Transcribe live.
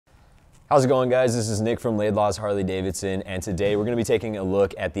How's it going, guys? This is Nick from Laidlaw's Harley-Davidson, and today we're going to be taking a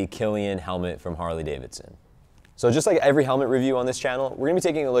look at the Killian helmet from Harley-Davidson. So just like every helmet review on this channel, we're going to be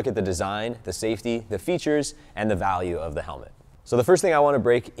taking a look at the design, the safety, the features, and the value of the helmet. So the first thing I want to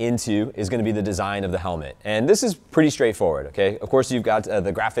break into is going to be the design of the helmet. And this is pretty straightforward, okay? Of course, you've got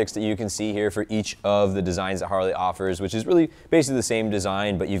the graphics that you can see here for each of the designs that Harley offers, which is really basically the same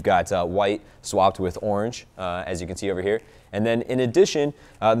design, but you've got white swapped with orange, as you can see over here. And then in addition,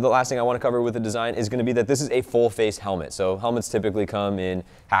 the last thing I want to cover with the design is going to be that this is a full face helmet. So helmets typically come in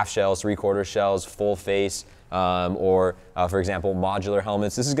half shells, 3/4 shells, full face, or for example, modular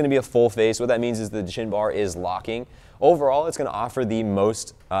helmets. This is going to be a full face. What that means is the chin bar is locking. Overall, it's going to offer the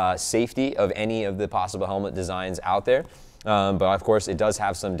most safety of any of the possible helmet designs out there. But of course, it does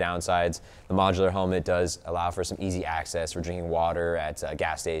have some downsides. The modular helmet does allow for some easy access for drinking water at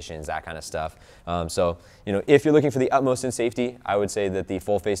gas stations, that kind of stuff. So, you know, if you're looking for the utmost in safety, I would say that the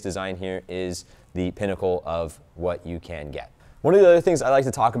full face design here is the pinnacle of what you can get. One of the other things I like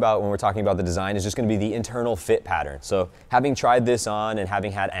to talk about when we're talking about the design is just going to be the internal fit pattern. So having tried this on and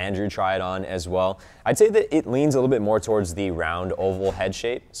having had Andrew try it on as well, I'd say that it leans a little bit more towards the round oval head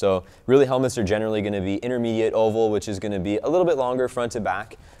shape. So really helmets are generally going to be intermediate oval, which is going to be a little bit longer front to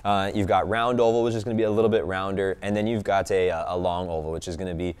back. You've got round oval, which is going to be a little bit rounder. And then you've got a long oval, which is going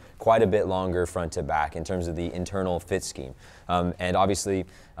to be quite a bit longer front to back in terms of the internal fit scheme. And obviously,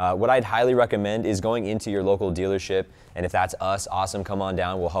 what I'd highly recommend is going into your local dealership, and if that's us, awesome, come on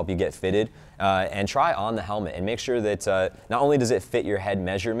down, we'll help you get fitted, and try on the helmet and make sure that not only does it fit your head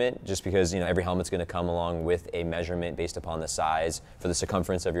measurement, just because every helmet's going to come along with a measurement based upon the size for the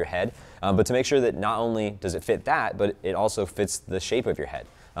circumference of your head, but to make sure that not only does it fit that, but it also fits the shape of your head,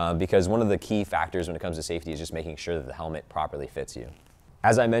 because one of the key factors when it comes to safety is just making sure that the helmet properly fits you.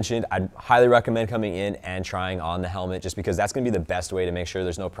 As I mentioned, I'd highly recommend coming in and trying on the helmet, just because that's going to be the best way to make sure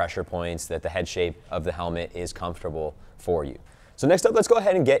there's no pressure points, that the head shape of the helmet is comfortable for you. So next up, let's go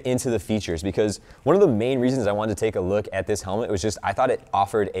ahead and get into the features, because one of the main reasons I wanted to take a look at this helmet was just I thought it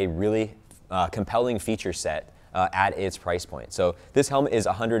offered a really compelling feature set at its price point. So this helmet is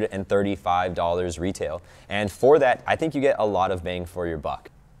 $135 retail, and for that, I think you get a lot of bang for your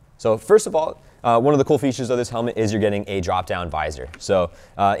buck. So first of all, one of the cool features of this helmet is you're getting a drop-down visor. So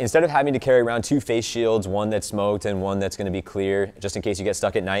instead of having to carry around two face shields, one that's smoked and one that's going to be clear, just in case you get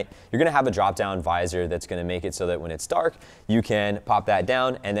stuck at night, you're going to have a drop-down visor that's going to make it so that when it's dark, you can pop that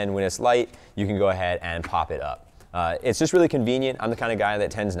down, and then when it's light, you can go ahead and pop it up. It's just really convenient. I'm the kind of guy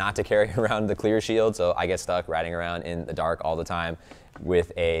that tends not to carry around the clear shield, so I get stuck riding around in the dark all the time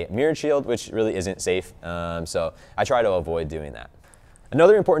with a mirrored shield, which really isn't safe. So I try to avoid doing that.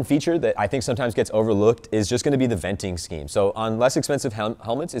 Another important feature that I think sometimes gets overlooked is just going to be the venting scheme. So on less expensive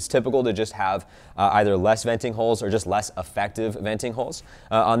helmets, it's typical to just have either less venting holes or just less effective venting holes.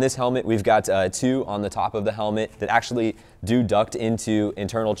 On this helmet, we've got two on the top of the helmet that actually do duct into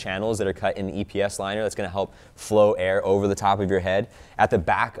internal channels that are cut in the EPS liner. That's going to help flow air over the top of your head. At the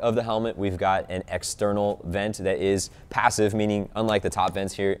back of the helmet, we've got an external vent that is passive, meaning unlike the top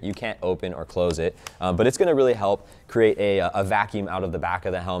vents here, you can't open or close it. But it's going to really help create a vacuum out of the back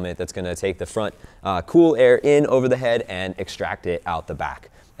of the helmet that's going to take the front cool air in over the head and extract it out the back.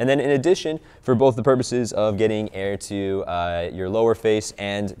 And then in addition, for both the purposes of getting air to your lower face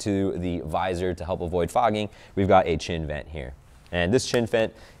and to the visor to help avoid fogging, we've got a chin vent here. And this chin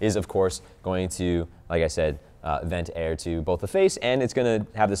vent is, of course, going to, like I said, vent air to both the face, and it's going to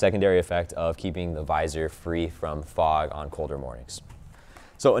have the secondary effect of keeping the visor free from fog on colder mornings.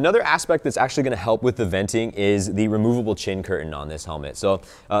 So another aspect that's actually going to help with the venting is the removable chin curtain on this helmet. So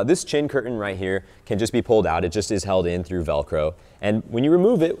this chin curtain right here can just be pulled out. It just is held in through Velcro. And when you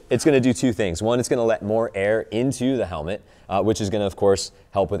remove it, it's going to do two things. One, it's going to let more air into the helmet, which is going to, of course,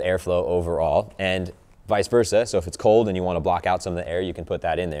 help with airflow overall. And vice versa. So if it's cold and you want to block out some of the air, you can put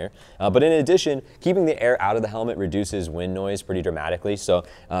that in there. But in addition, keeping the air out of the helmet reduces wind noise pretty dramatically. So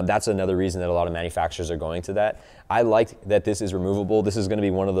that's another reason that a lot of manufacturers are going to that. I like that this is removable. This is going to be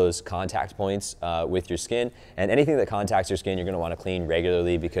one of those contact points with your skin. And anything that contacts your skin, you're going to want to clean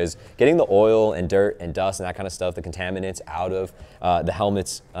regularly, because getting the oil and dirt and dust and that kind of stuff, the contaminants out of the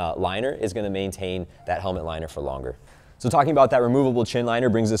helmet's liner is going to maintain that helmet liner for longer. So talking about that removable chin liner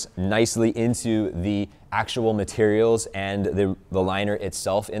brings us nicely into the actual materials and the liner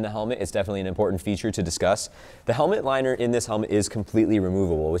itself in the helmet. It's definitely an important feature to discuss. The helmet liner in this helmet is completely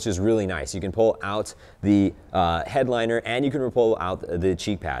removable, which is really nice. You can pull out the headliner, and you can pull out the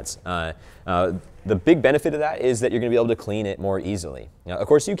cheek pads. The big benefit of that is that you're going to be able to clean it more easily. Now, of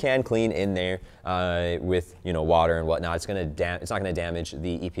course, you can clean in there with water and whatnot. It's not going to damage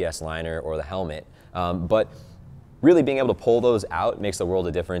the EPS liner or the helmet, but really being able to pull those out makes the world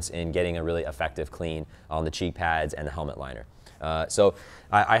of difference in getting a really effective clean on the cheek pads and the helmet liner. So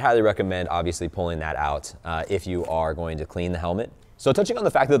I highly recommend obviously pulling that out if you are going to clean the helmet. So touching on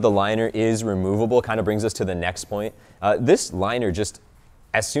the fact that the liner is removable kind of brings us to the next point. This liner just,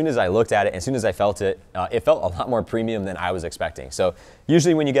 as soon as I looked at it, as soon as I felt it, it felt a lot more premium than I was expecting. So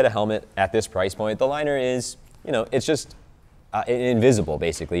usually when you get a helmet at this price point, the liner is, it's just invisible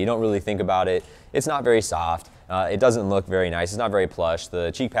basically. You don't really think about it. It's not very soft. It doesn't look very nice. It's not very plush.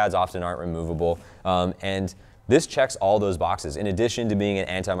 The cheek pads often aren't removable. And this checks all those boxes in addition to being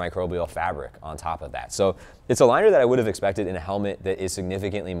an antimicrobial fabric on top of that. So it's a liner that I would have expected in a helmet that is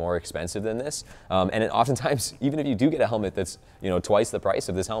significantly more expensive than this. And oftentimes, even if you do get a helmet that's twice the price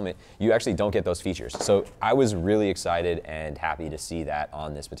of this helmet, you actually don't get those features. So I was really excited and happy to see that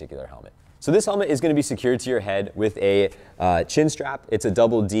on this particular helmet. So this helmet is going to be secured to your head with a chin strap. It's a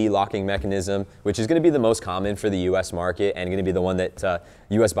double D locking mechanism, which is going to be the most common for the US market and going to be the one that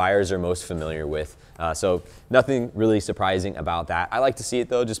US buyers are most familiar with. So nothing really surprising about that. I like to see it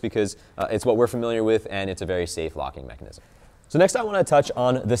though, just because it's what we're familiar with and it's a very safe locking mechanism. So next I want to touch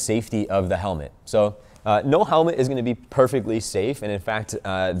on the safety of the helmet. So no helmet is going to be perfectly safe, and in fact,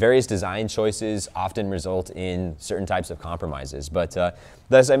 various design choices often result in certain types of compromises. But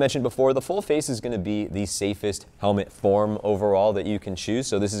as I mentioned before, the full face is going to be the safest helmet form overall that you can choose.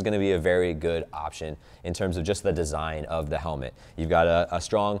 So this is going to be a very good option in terms of just the design of the helmet. You've got a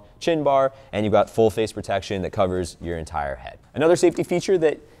strong chin bar, and you've got full face protection that covers your entire head. Another safety feature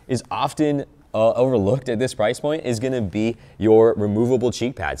that is often overlooked at this price point is going to be your removable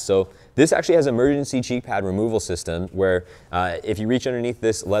cheek pads. So this actually has emergency cheek pad removal system where if you reach underneath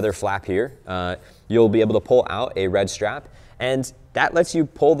this leather flap here, you'll be able to pull out a red strap, and that lets you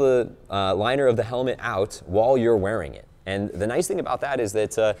pull the liner of the helmet out while you're wearing it. And the nice thing about that is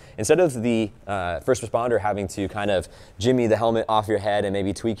that instead of the first responder having to kind of jimmy the helmet off your head and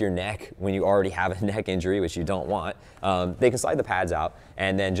maybe tweak your neck when you already have a neck injury, which you don't want, they can slide the pads out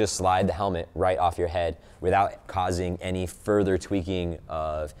and then just slide the helmet right off your head without causing any further tweaking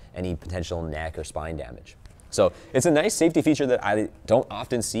of any potential neck or spine damage. So it's a nice safety feature that I don't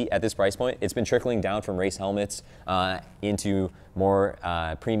often see at this price point. It's been trickling down from race helmets into more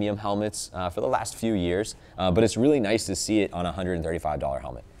premium helmets for the last few years, but it's really nice to see it on a $135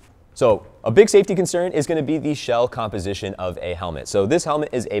 helmet. So a big safety concern is going to be the shell composition of a helmet. So this helmet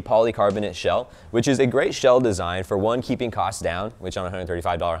is a polycarbonate shell, which is a great shell design for one, keeping costs down, which on a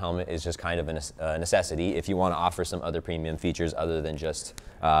 $135 helmet is just kind of a necessity if you want to offer some other premium features other than just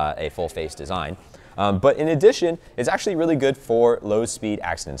a full face design. But in addition, it's actually really good for low speed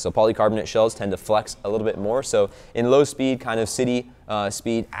accidents. So polycarbonate shells tend to flex a little bit more. So in low speed, kind of city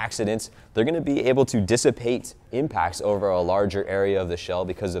speed accidents, they're going to be able to dissipate impacts over a larger area of the shell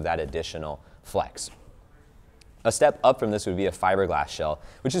because of that additional flex. A step up from this would be a fiberglass shell,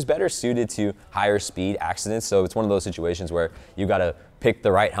 which is better suited to higher speed accidents. So it's one of those situations where you got to pick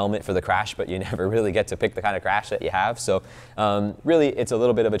the right helmet for the crash, but you never really get to pick the kind of crash that you have. So really, it's a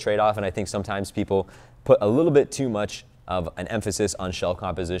little bit of a trade-off, and I think sometimes people put a little bit too much of an emphasis on shell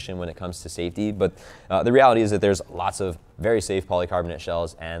composition when it comes to safety. But the reality is that there's lots of very safe polycarbonate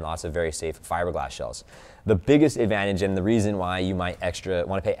shells and lots of very safe fiberglass shells. The biggest advantage and the reason why you might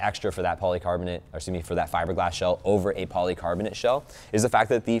want to pay extra for that polycarbonate, or excuse me, for that fiberglass shell over a polycarbonate shell is the fact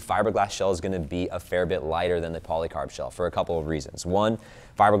that the fiberglass shell is going to be a fair bit lighter than the polycarb shell for a couple of reasons. One,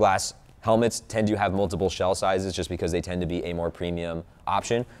 fiberglass helmets tend to have multiple shell sizes just because they tend to be a more premium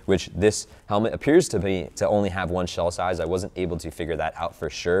option, which this helmet appears to only have one shell size. I wasn't able to figure that out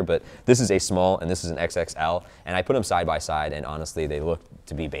for sure, but this is a small and this is an XXL, and I put them side by side, and honestly, they look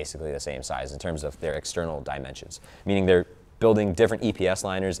to be basically the same size in terms of their external dimensions, meaning they're building different EPS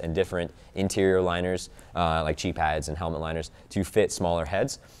liners and different interior liners, like cheek pads and helmet liners, to fit smaller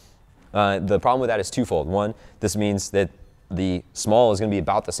heads. The problem with that is twofold. One, this means that the small is going to be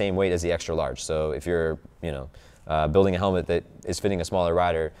about the same weight as the extra large. So if you're, building a helmet that is fitting a smaller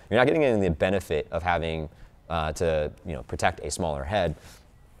rider, you're not getting any benefit of having to, protect a smaller head.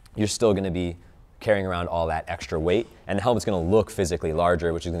 You're still going to be carrying around all that extra weight, and the helmet's going to look physically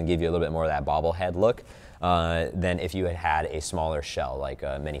larger, which is going to give you a little bit more of that bobblehead look than if you had a smaller shell, like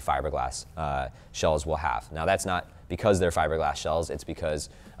many fiberglass shells will have. Now that's not because they're fiberglass shells, it's because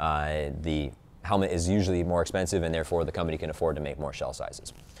the helmet is usually more expensive, and therefore the company can afford to make more shell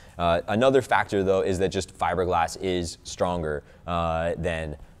sizes. Another factor though is that just fiberglass is stronger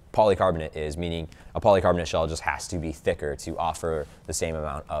than polycarbonate is, meaning a polycarbonate shell just has to be thicker to offer the same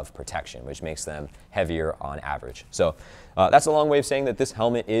amount of protection, which makes them heavier on average. So that's a long way of saying that this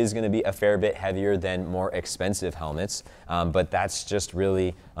helmet is going to be a fair bit heavier than more expensive helmets, but that's just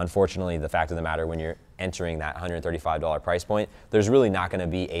really, unfortunately, the fact of the matter when you're entering that $135 price point, there's really not going to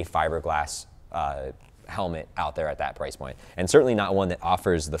be a fiberglass helmet out there at that price point, and certainly not one that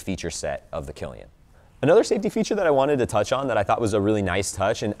offers the feature set of the Killian. Another safety feature that I wanted to touch on that I thought was a really nice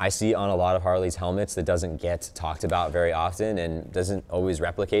touch, and I see on a lot of Harley's helmets that doesn't get talked about very often and doesn't always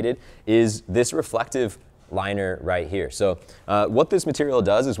replicated, is this reflective liner right here. So what this material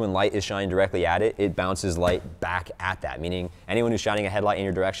does is when light is shined directly at it, it bounces light back at that, meaning anyone who's shining a headlight in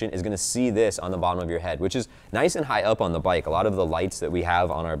your direction is going to see this on the bottom of your head, which is nice and high up on the bike. A lot of the lights that we have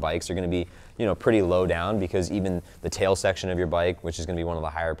on our bikes are going to be, you know, pretty low down, because even the tail section of your bike, which is going to be one of the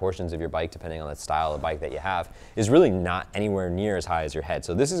higher portions of your bike depending on the style of bike that you have, is really not anywhere near as high as your head.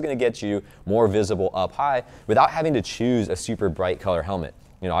 So this is going to get you more visible up high without having to choose a super bright color helmet.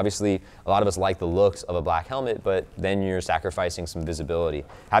 You know, obviously, a lot of us like the looks of a black helmet, but then you're sacrificing some visibility.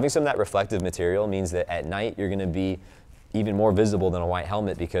 Having some of that reflective material means that at night you're going to be even more visible than a white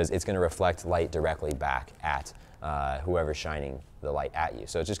helmet, because it's going to reflect light directly back at whoever's shining the light at you.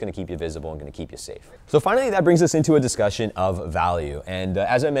 So it's just going to keep you visible and going to keep you safe. So finally, that brings us into a discussion of value. And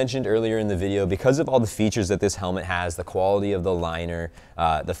as I mentioned earlier in the video, because of all the features that this helmet has, the quality of the liner,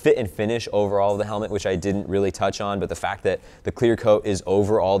 the fit and finish overall of the helmet, which I didn't really touch on, but the fact that the clear coat is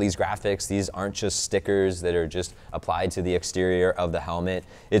over all these graphics, these aren't just stickers that are just applied to the exterior of the helmet.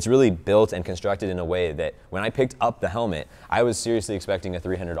 It's really built and constructed in a way that when I picked up the helmet, I was seriously expecting a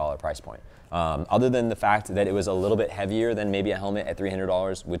 $300 price point. Other than the fact that it was a little bit heavier than maybe a helmet at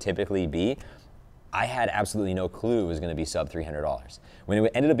 $300 would typically be, I had absolutely no clue it was going to be sub $300. When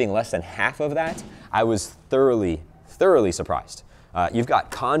it ended up being less than half of that, I was thoroughly surprised. You've got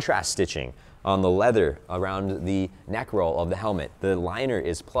contrast stitching on the leather around the neck roll of the helmet. The liner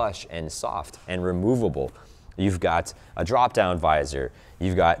is plush and soft and removable. You've got a drop-down visor.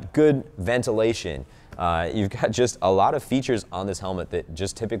 You've got good ventilation. You've got just a lot of features on this helmet that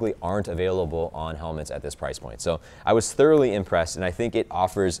just typically aren't available on helmets at this price point. So I was thoroughly impressed, and I think it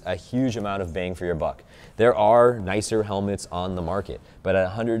offers a huge amount of bang for your buck. There are nicer helmets on the market, but at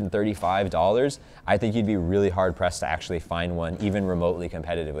 $135, I think you'd be really hard pressed to actually find one even remotely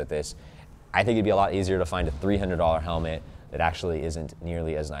competitive with this. I think it'd be a lot easier to find a $300 helmet that actually isn't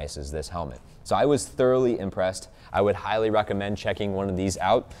nearly as nice as this helmet. So I was thoroughly impressed. I would highly recommend checking one of these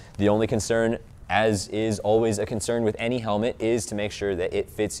out. The only concern, as is always a concern with any helmet, is to make sure that it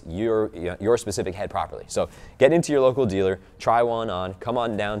fits your specific head properly. So get into your local dealer, try one on, come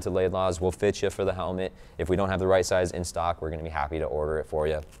on down to Laidlaw's, we'll fit you for the helmet. If we don't have the right size in stock, we're gonna be happy to order it for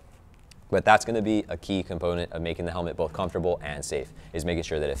you. But that's gonna be a key component of making the helmet both comfortable and safe, is making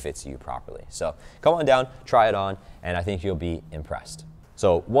sure that it fits you properly. So come on down, try it on, and I think you'll be impressed.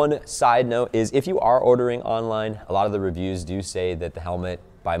 So one side note is, if you are ordering online, a lot of the reviews do say that the helmet,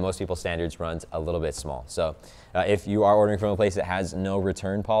 by most people's standards, runs a little bit small. So if you are ordering from a place that has no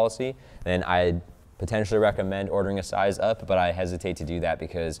return policy, then I'd potentially recommend ordering a size up, but I hesitate to do that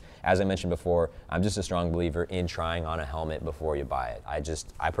because, as I mentioned before, I'm just a strong believer in trying on a helmet before you buy it.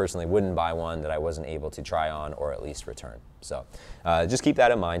 I personally wouldn't buy one that I wasn't able to try on or at least return. So just keep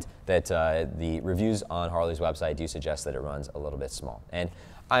that in mind, that the reviews on Harley's website do suggest that it runs a little bit small. And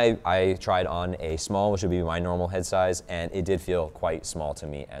I tried on a small, which would be my normal head size, and it did feel quite small to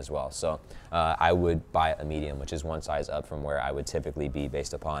me as well. So I would buy a medium, which is one size up from where I would typically be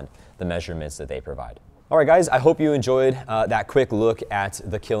based upon the measurements that they provide. All right, guys, I hope you enjoyed that quick look at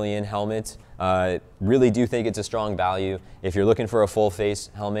the Killian helmet. Really do think it's a strong value. If you're looking for a full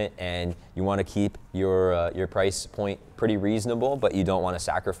face helmet and you want to keep your price point pretty reasonable, but you don't want to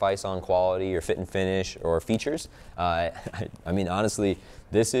sacrifice on quality or fit and finish or features, I mean, honestly,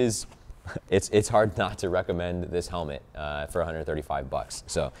 this is, it's hard not to recommend this helmet for 135 bucks.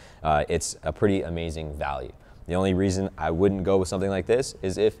 So it's a pretty amazing value. The only reason I wouldn't go with something like this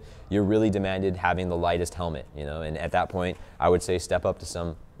is if you're really demanded having the lightest helmet, you know, and at that point, I would say step up to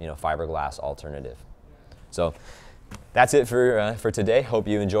some, you know, fiberglass alternative. So that's it for today. Hope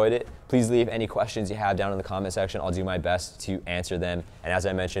you enjoyed it. Please leave any questions you have down in the comment section. I'll do my best to answer them. And as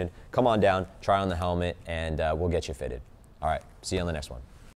I mentioned, come on down, try on the helmet, and we'll get you fitted. All right, see you on the next one.